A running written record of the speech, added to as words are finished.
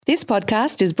This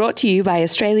podcast is brought to you by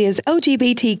Australia's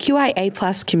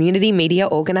LGBTQIA+ community media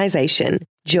organisation,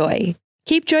 Joy.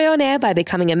 Keep Joy on air by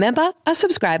becoming a member, a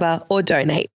subscriber, or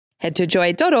donate. Head to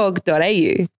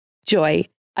joy.org.au. Joy,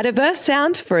 a diverse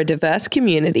sound for a diverse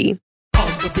community.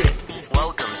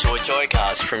 Welcome to a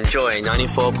Joycast from Joy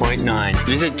 94.9.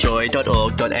 Visit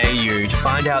joy.org.au to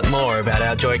find out more about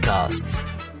our Joycasts.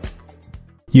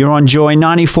 You're on Joy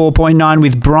 94.9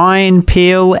 with Brian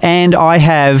Peel, and I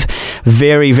have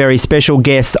very, very special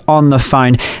guests on the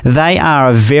phone. They are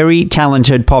a very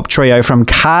talented pop trio from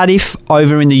Cardiff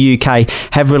over in the UK,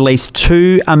 have released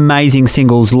two amazing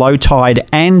singles, Low Tide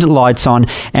and Lights On,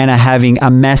 and are having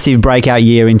a massive breakout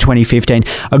year in 2015.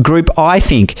 A group I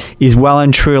think is well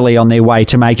and truly on their way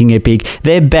to making it big.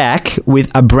 They're back with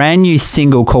a brand new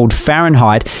single called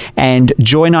Fahrenheit, and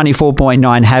Joy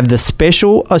 94.9 have the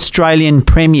special Australian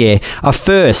premiere, a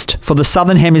first for the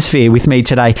Southern Hemisphere with me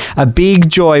today. A big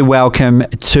joy welcome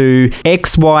to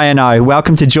Xy&O.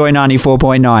 Welcome to Joy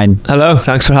 94.9. Hello,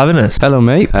 thanks for having us. Hello,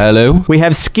 mate. Hello. We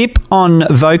have Skip on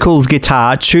vocals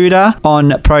guitar, Tudor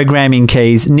on programming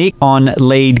keys, Nick on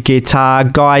lead guitar.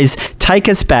 Guys, take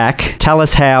us back. Tell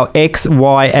us how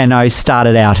Xy&O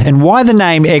started out and why the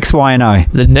name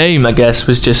Xy&O. The name, I guess,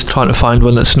 was just trying to find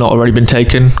one that's not already been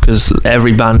taken, because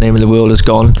every band name in the world is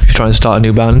gone if you're trying to start a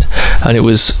new band. And it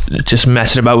was just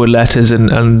messing about with letters,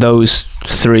 and those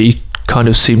three kind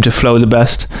of seemed to flow the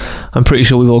best. I'm pretty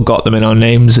sure we've all got them in our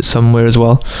names somewhere as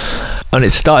well. And it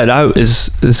started out as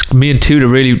me and Tudor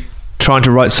really trying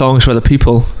to write songs for other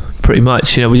people, pretty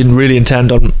much. You know, we didn't really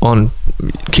intend on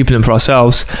keeping them for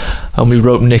ourselves, and we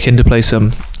wrote Nick in to play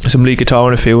some lead guitar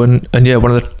on a few, and yeah,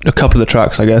 a couple of the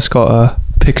tracks, I guess, got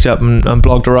picked up and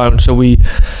blogged around, so we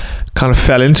kind of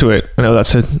fell into it. I know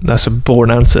that's a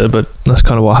boring answer, but that's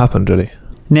kind of what happened, really.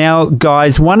 Now,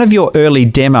 guys, one of your early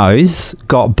demos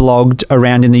got blogged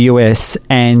around in the US,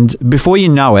 and before you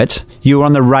know it, you were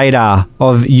on the radar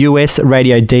of US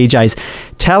radio DJs.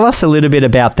 Tell us a little bit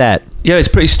about that. Yeah, it's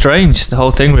pretty strange, the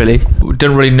whole thing, really. We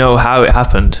didn't really know how it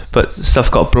happened, but stuff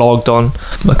got blogged on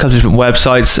a couple of different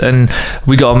websites, and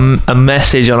we got a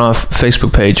message on our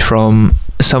Facebook page from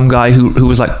some guy who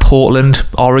was like Portland,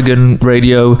 Oregon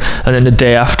radio, and then the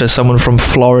day after someone from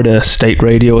Florida State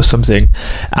Radio or something,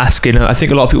 asking, I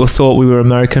think a lot of people thought we were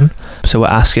American, so we're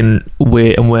asking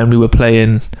where and when we were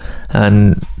playing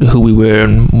and who we were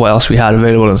and what else we had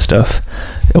available and stuff.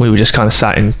 And we were just kind of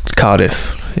sat in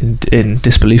Cardiff in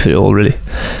disbelief at it all, really.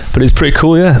 But it's pretty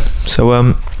cool, yeah.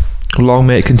 So long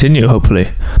may it continue, hopefully.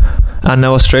 And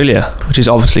now Australia, which is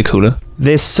obviously cooler.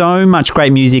 There's so much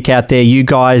great music out there. You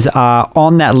guys are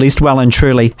on that list well and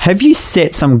truly. Have you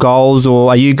set some goals, or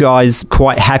are you guys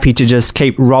quite happy to just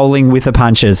keep rolling with the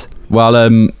punches? Well,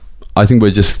 I think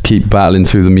we just keep battling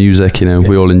through the music, you know.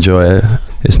 We all enjoy it.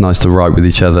 It's nice to write with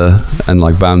each other and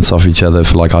like bounce off each other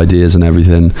for like ideas and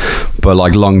everything. But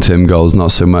like long-term goals,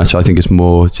 not so much. I think it's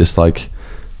more just like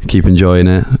keep enjoying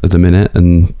it at the minute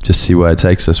and just see where it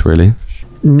takes us, really.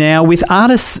 Now, with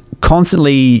artists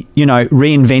constantly, you know,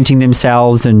 reinventing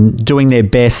themselves and doing their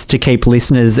best to keep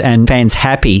listeners and fans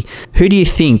happy, who do you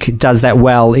think does that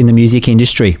well in the music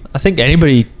industry? I think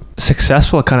anybody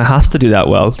successful kind of has to do that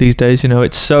well these days. You know,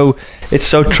 it's so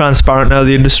transparent now,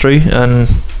 the industry, and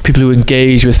people who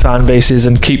engage with fan bases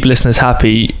and keep listeners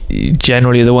happy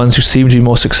generally are the ones who seem to be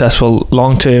more successful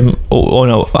long term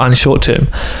and short term.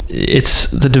 It's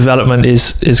the development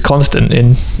is constant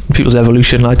in people's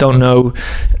evolution. I don't know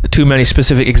too many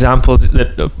specific examples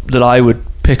that I would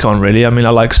pick on, really. I mean, I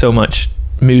like so much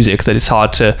music that it's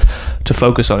hard to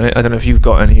focus on it. I don't know if you've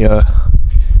got any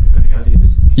ideas.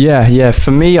 Yeah.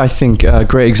 For me, I think a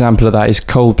great example of that is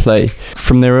Coldplay.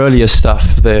 From their earlier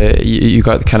stuff, you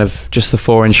got kind of just the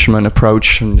 4-instrument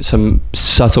approach and some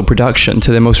subtle production,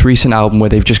 to their most recent album where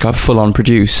they've just got full-on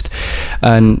produced.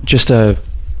 And just to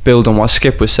build on what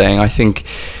Skip was saying, I think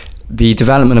the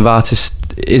development of artists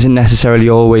isn't necessarily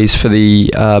always for the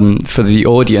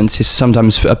audience. It's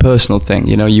sometimes a personal thing.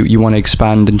 You know, you want to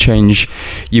expand and change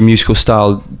your musical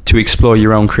style to explore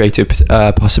your own creative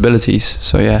possibilities.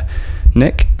 So yeah.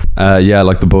 Nick? Yeah,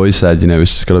 like the boys said, you know,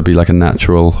 it's just got to be like a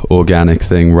natural, organic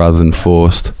thing rather than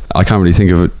forced. I can't really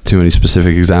think of too many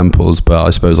specific examples, but I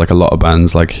suppose like a lot of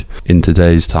bands, like in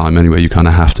today's time anyway, you kind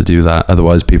of have to do that.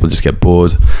 Otherwise people just get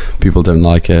bored. People don't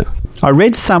like it. I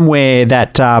read somewhere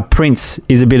that Prince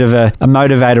is a bit of a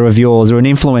motivator of yours, or an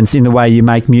influence in the way you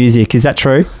make music. Is that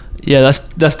true? Yeah,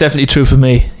 that's definitely true for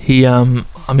me.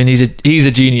 I mean, he's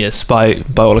a genius by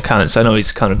all accounts. I know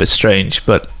he's kind of a bit strange,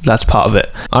 but that's part of it.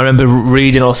 I remember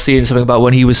reading or seeing something about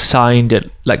when he was signed at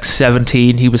like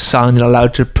 17. He was signed and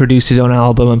allowed to produce his own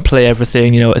album and play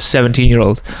everything. A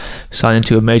 17-year-old signed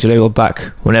into a major label back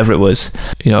whenever it was.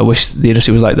 I wish the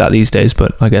industry was like that these days,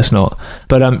 but I guess not.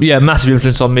 But yeah, massive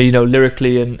influence on me.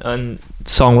 Lyrically and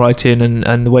songwriting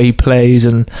and the way he plays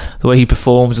and the way he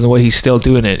performs and the way he's still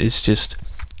doing it is just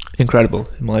incredible,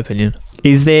 in my opinion.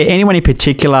 Is there anyone in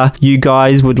particular you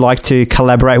guys would like to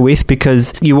collaborate with,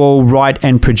 because you all write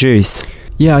and produce?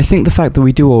 Yeah, I think the fact that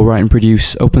we do all write and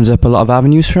produce opens up a lot of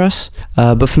avenues for us.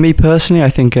 But for me personally, I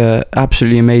think an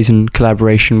absolutely amazing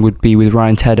collaboration would be with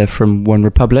Ryan Tedder from One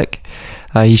Republic.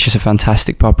 He's just a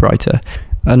fantastic pop writer.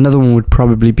 Another one would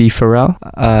probably be Pharrell.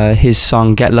 His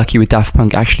song Get Lucky with Daft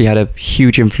Punk actually had a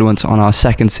huge influence on our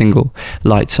second single,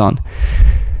 Lights On.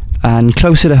 And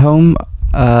closer to home,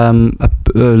 a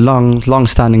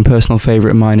long-standing personal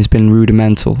favourite of mine has been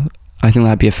Rudimental. I think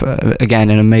that'd be again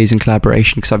an amazing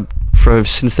collaboration, because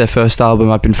since their first album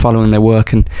I've been following their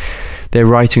work and their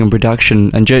writing and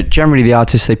production, and generally the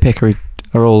artists they pick are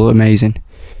all amazing.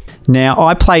 Now,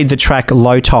 I played the track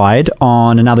Low Tide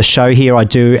on another show here I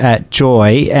do at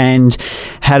Joy and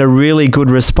had a really good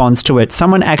response to it.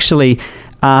 Someone actually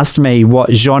asked me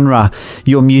what genre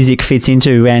your music fits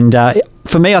into, and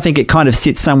for me, I think it kind of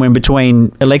sits somewhere in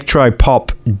between electro,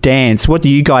 pop, dance. What do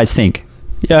you guys think?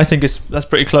 Yeah, I think that's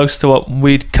pretty close to what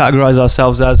we'd categorise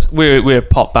ourselves as. We're a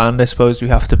pop band, I suppose we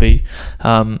have to be.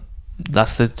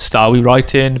 That's the style we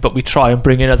write in, but we try and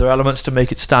bring in other elements to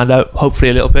make it stand out,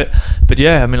 hopefully a little bit. But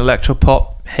yeah, I mean, electro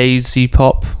pop, hazy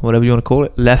pop, whatever you want to call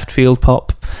it, left field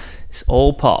pop, it's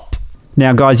all pop.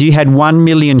 Now, guys, you had 1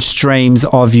 million streams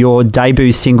of your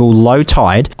debut single Low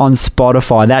Tide on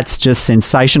Spotify. That's just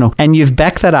sensational. And you've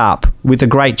backed that up with a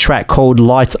great track called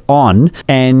Lights On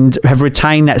and have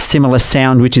retained that similar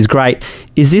sound, which is great.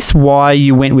 Is this why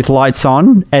you went with Lights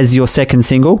On as your second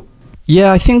single?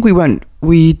 Yeah, I think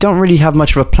we don't really have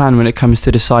much of a plan when it comes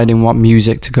to deciding what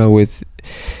music to go with.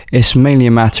 It's mainly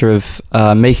a matter of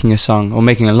making a song or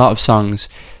making a lot of songs,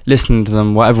 listening to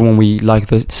them, whatever one we like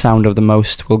the sound of the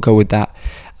most, we'll go with that.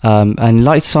 And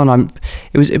Lights On,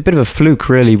 it was a bit of a fluke,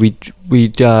 really.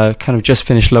 We'd kind of just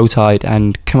finished Low Tide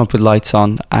and come up with Lights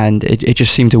On, and it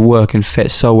just seemed to work and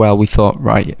fit so well. We thought,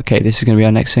 right, okay, this is going to be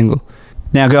our next single.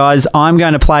 Now, guys, I'm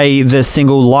going to play the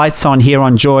single Lights On here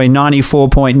on Joy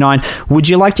 94.9. Would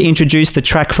you like to introduce the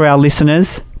track for our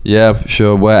listeners? Yeah,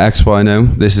 sure. We're Xy&O.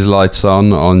 This is Lights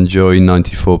On Joy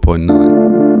 94.9.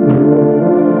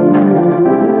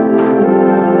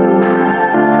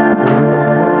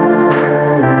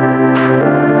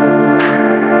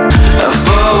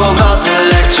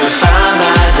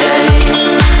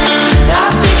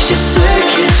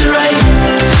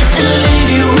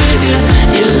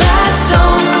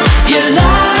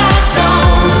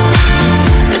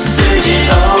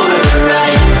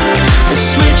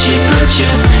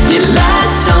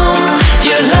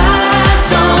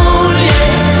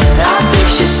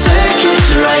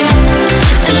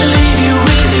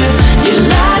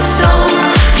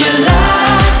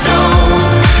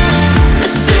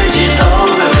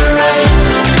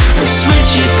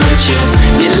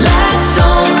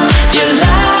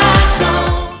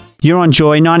 You're on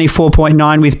Joy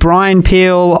 94.9 with Brian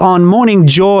Peel on Morning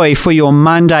Joy for your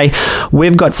Monday.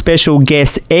 We've got special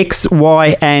guests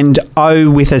Xy&O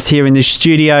with us here in the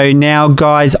studio. Now,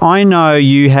 guys, I know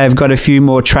you have got a few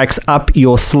more tracks up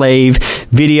your sleeve,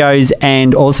 videos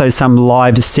and also some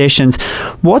live sessions.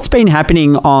 What's been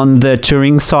happening on the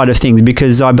touring side of things?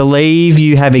 Because I believe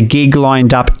you have a gig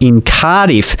lined up in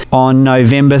Cardiff on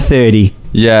November 30.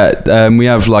 Yeah, we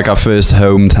have like our first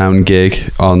hometown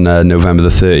gig on November the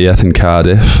 30th in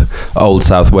Cardiff. Old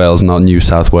South Wales, not New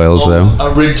South Wales though.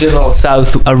 Original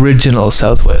South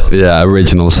Wales. Yeah,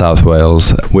 original South Wales,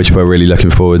 which we're really looking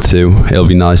forward to. It'll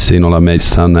be nice seeing all our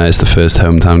mates down there. It's the first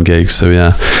hometown gig, so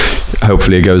yeah,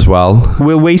 hopefully it goes well.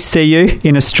 Will we see you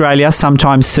in Australia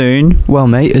sometime soon? Well,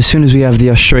 mate, as soon as we have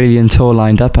the Australian tour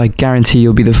lined up, I guarantee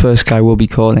you'll be the first guy we'll be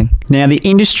calling. Now, the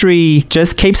industry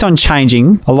just keeps on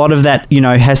changing. A lot of that,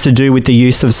 has to do with the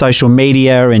use of social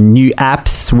media and new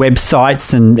apps,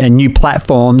 websites and new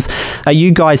platforms. Are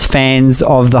you guys fans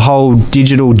of the whole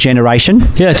digital generation?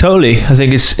 Yeah, totally. I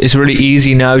think it's really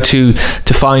easy now to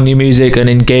find new music and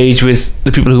engage with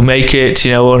the people who make it,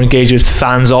 or engage with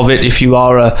fans of it if you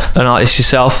are an artist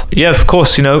yourself. Yeah, of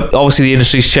course, obviously the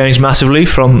industry's changed massively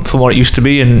from what it used to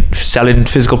be and selling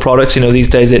physical products. These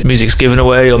days music's given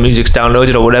away or music's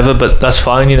downloaded or whatever, but that's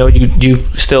fine. You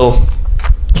still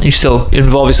you still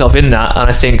involve yourself in that. And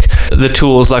I think the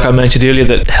tools, like I mentioned earlier,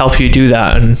 that help you do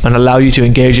that and allow you to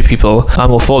engage with people,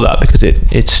 I'm all for that, because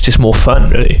it's just more fun,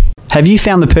 really. Have you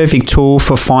found the perfect tool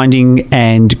for finding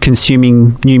and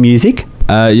consuming new music?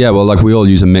 Yeah, well, like we all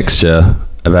use a mixture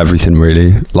of everything,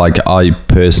 really. Like I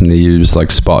personally use like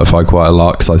Spotify quite a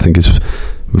lot because I think it's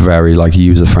very like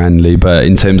user friendly, but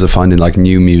in terms of finding like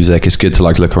new music, it's good to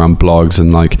like look around blogs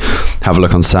and like have a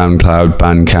look on SoundCloud,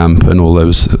 Bandcamp and all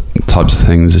those types of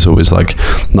things. It's always like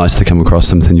nice to come across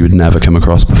something you would never come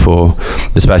across before,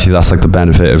 especially that's like the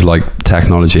benefit of like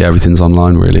technology. Everything's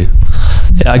online, really.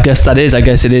 Yeah, I guess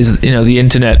it is, you know, the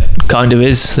internet kind of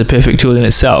is the perfect tool in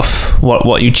itself.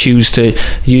 What you choose to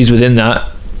use within that,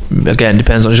 again,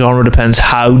 depends on genre, depends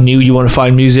how new you want to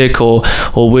find music or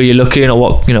where you're looking, or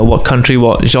what country,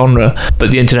 what genre.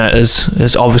 But the internet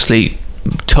has obviously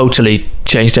totally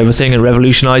changed everything and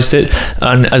revolutionized it.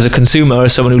 And as a consumer,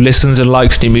 as someone who listens and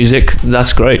likes new music,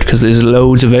 that's great because there's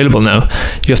loads available now.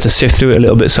 You have to sift through it a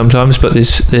little bit sometimes, but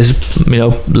there's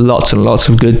lots and lots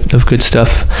of good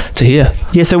stuff to hear.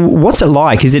 Yeah, so what's it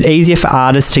like? Is it easier for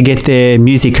artists to get their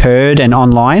music heard and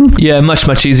online? Yeah,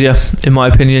 much easier in my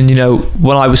opinion.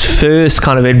 When I was first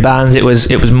kind of in bands, it was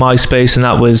MySpace, and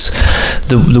that was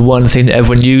the one thing that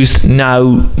everyone used.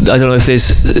 Now I don't know if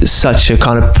there's such a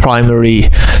kind of primary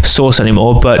source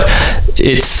anymore, but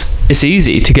it's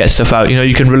easy to get stuff out.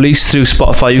 You can release through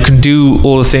Spotify. You can do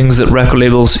all the things that record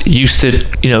labels used to,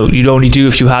 you'd only do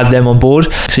if you had them on board.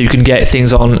 So you can get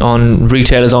things on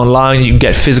retailers online. You can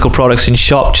get physical products in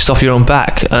shop just off your own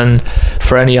back. And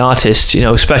for any artist,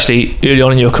 especially early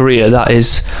on in your career,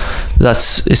 that's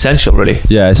essential, really.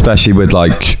 Yeah, especially with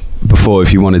like before,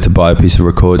 if you wanted to buy a piece of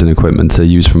recording equipment to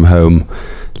use from home,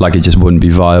 like it just wouldn't be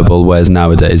viable. Whereas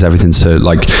nowadays everything's so,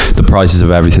 like, the prices of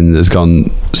everything has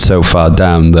gone so far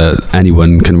down that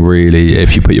anyone can really,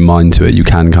 if you put your mind to it, you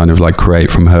can kind of like create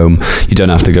from home. You don't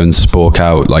have to go and spork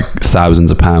out like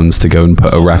thousands of pounds to go and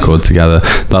put a record together.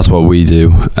 That's what we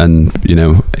do, and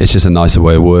it's just a nicer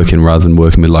way of working rather than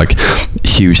working with like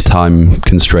huge time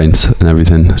constraints and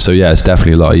everything. So yeah, it's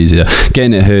definitely a lot easier.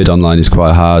 Getting it heard online is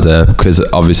quite harder because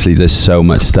obviously there's so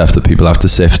much stuff that people have to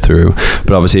sift through,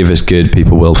 but obviously if it's good,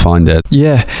 people will find it.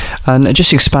 Yeah, and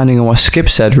just expanding on what Skip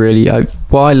said, really,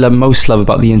 what I most love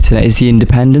about the internet is the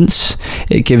independence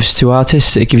it gives to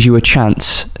artists. It gives you a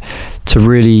chance to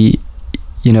really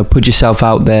put yourself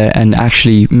out there and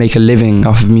actually make a living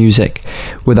off of music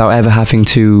without ever having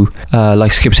to,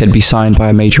 like Skip said, be signed by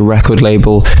a major record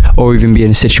label or even be in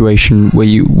a situation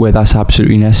where that's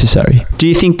absolutely necessary. Do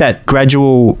you think that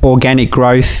gradual organic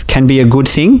growth can be a good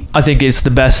thing? I think it's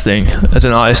the best thing as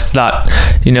an artist, that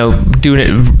doing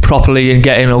it properly and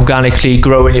getting organically,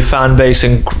 growing your fan base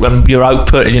and your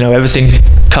output, everything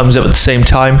comes up at the same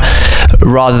time,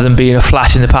 rather than being a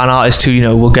flash in the pan artist who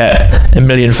will get 1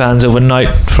 million fans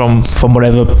overnight from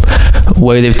whatever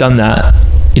way they've done that,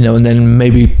 and then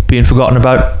maybe being forgotten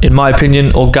about. In my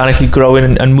opinion, organically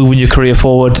growing and moving your career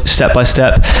forward step by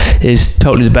step is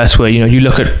totally the best way. You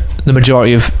look at the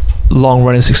majority of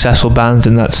long-running successful bands,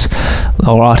 and that's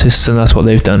our artists, and that's what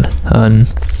they've done.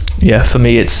 And yeah, for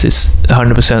me, it's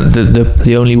 100%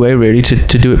 the only way, really, to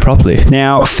do it properly.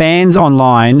 Now, fans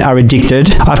online are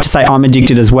addicted. I have to say I'm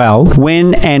addicted as well.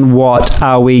 When and what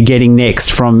are we getting next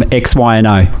from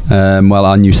Xy&O? Well,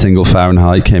 our new single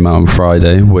Fahrenheit came out on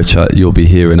Friday, which you'll be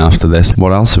hearing after this.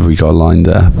 What else have we got lined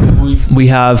up?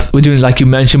 We're doing, like you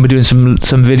mentioned, we're doing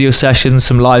some video sessions,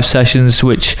 some live sessions,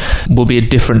 which will be a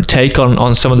different take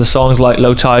on some of the songs, like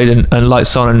Low Tide and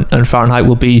Lights On and Fahrenheit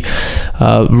will be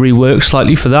reworked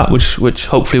slightly for that, which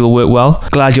hopefully will work well.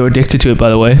 Glad you're addicted to it, by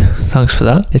the way. Thanks for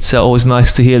that. It's always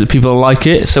nice to hear that people like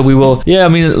it. So we will,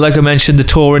 like I mentioned, the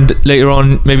tour later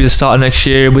on, maybe the start of next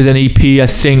year with an EP, I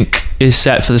think, is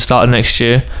set for the start of next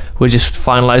year. We're just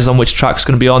finalising on which track's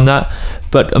going to be on that.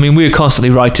 But we're constantly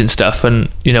writing stuff, and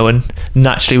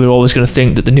naturally we're always going to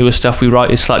think that the newer stuff we write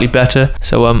is slightly better.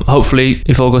 So hopefully,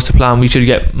 if all goes to plan, we should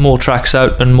get more tracks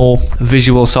out and more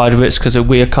visual side of it, because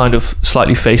we are kind of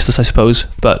slightly faceless, I suppose.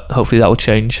 But hopefully that will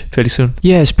change fairly soon.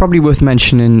 Yeah, it's probably worth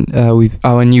mentioning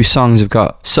our new songs have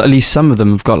got, so at least some of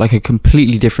them have got like a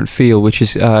completely different feel, which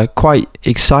is quite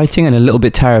exciting and a little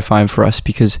bit terrifying for us,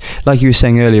 because like you were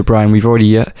saying earlier, Brian, we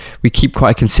keep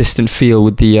quite a consistent feel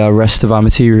with the rest of our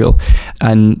material.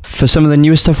 And for some of the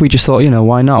newer stuff, we just thought,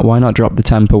 why not drop the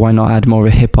tempo? Why not add more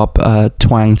of a hip-hop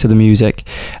twang to the music?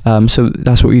 So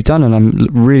that's what we've done, and I'm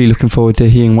really looking forward to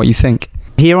hearing what you think.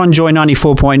 Here on Joy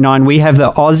 94.9, we have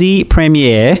the Aussie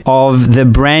premiere of the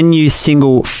brand new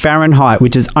single Fahrenheit,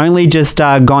 which has only just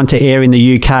gone to air in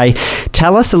the UK.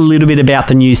 Tell us a little bit about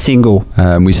the new single.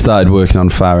 We started working on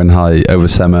Fahrenheit over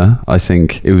summer. I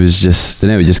think it was just,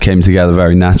 it just came together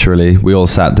very naturally. We all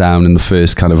sat down and the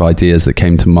first kind of ideas that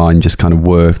came to mind just kind of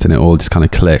worked and it all just kind of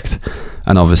clicked.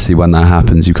 And obviously when that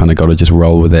happens, you kind of got to just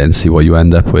roll with it and see what you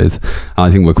end up with. And I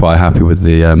think we're quite happy with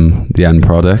the end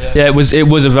product. Yeah, it was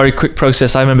a very quick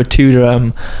process. I remember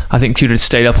Tudor, I think Tudor had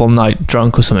stayed up all night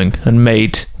drunk or something and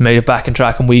made a backing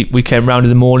track, and we came round in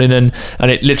the morning and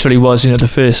it literally was, the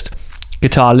first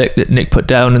guitar lick that Nick put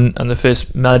down and the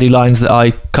first melody lines that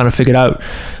I kind of figured out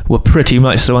were pretty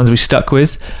much the ones we stuck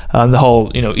with. The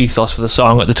whole ethos for the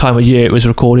song at the time of year it was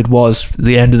recorded was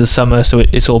the end of the summer, so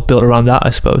it's all built around that, I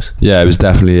suppose. Yeah, it was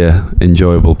definitely an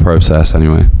enjoyable process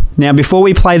anyway. Now, before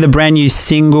we play the brand new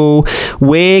single,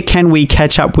 where can we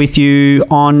catch up with you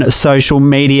on social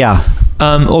media?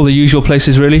 All the usual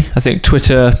places, really. I think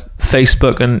Twitter,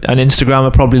 Facebook and Instagram are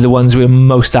probably the ones we're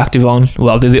most active on.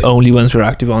 Well, they're the only ones we're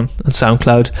active on, and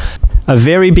SoundCloud. A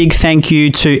very big thank you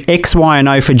to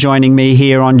Xy&O for joining me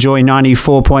here on Joy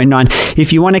 94.9.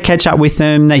 If you want to catch up with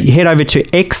them, head over to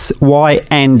xyando.com,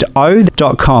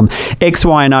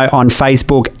 Xy&O on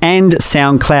Facebook and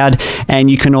SoundCloud, and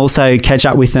you can also catch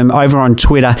up with them over on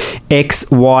Twitter,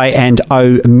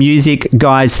 Xy&O Music.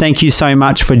 Guys, thank you so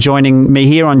much for joining me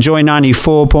here on Joy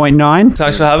 94.9.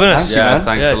 Thanks for having us.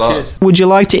 Thanks a lot. Cheers. Would you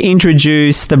like to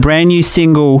introduce the brand new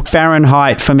single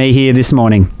Fahrenheit for me here this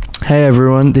morning? Hey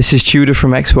everyone, this is Tudor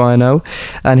from Xy&O,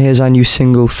 and here's our new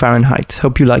single Fahrenheit.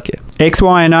 Hope you like it.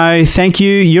 Xy&O, thank you.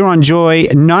 You're on Joy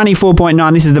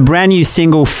 94.9. This is the brand new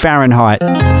single Fahrenheit.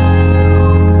 Side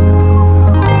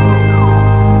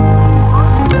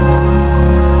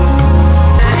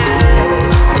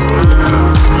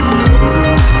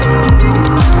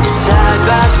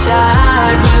by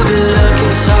side, we'll be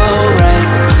looking so right.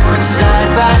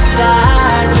 Side by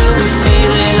side, we'll be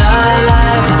feeling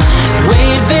alive.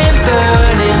 We've been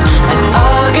burning and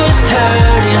August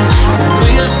hurting.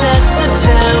 We'll set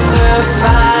September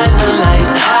fires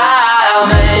alight. How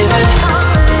maybe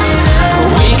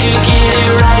we could get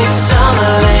it right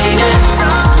summer later.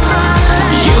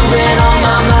 You've been on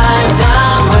my mind,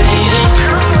 I'm waiting.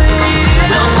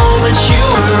 The moment you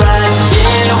arrive,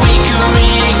 yeah, we could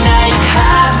reignite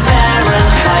high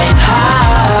Fahrenheit.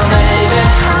 How maybe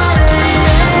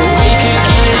we could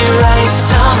get it right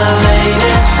summer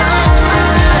later.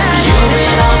 You've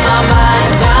been on my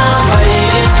mind, I'm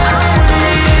waiting.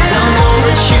 The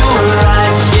moment you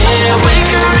arrive, yeah, we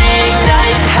could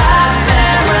reignite high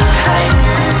Fahrenheit.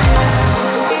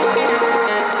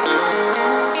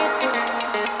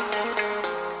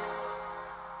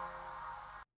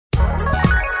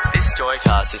 This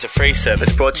Joycast is a free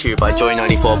service brought to you by Joy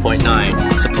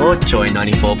 94.9. Support Joy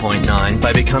 94.9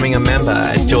 by becoming a member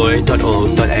at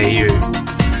joy.org.au.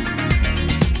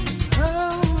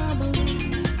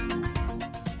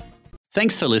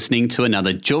 Thanks for listening to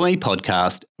another Joy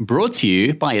podcast brought to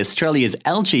you by Australia's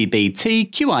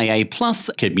LGBTQIA+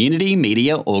 community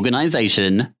media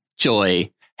organisation,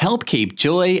 Joy. Help keep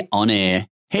Joy on air.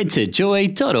 Head to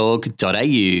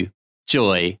joy.org.au.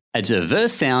 Joy, a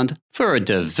diverse sound for a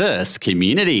diverse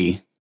community.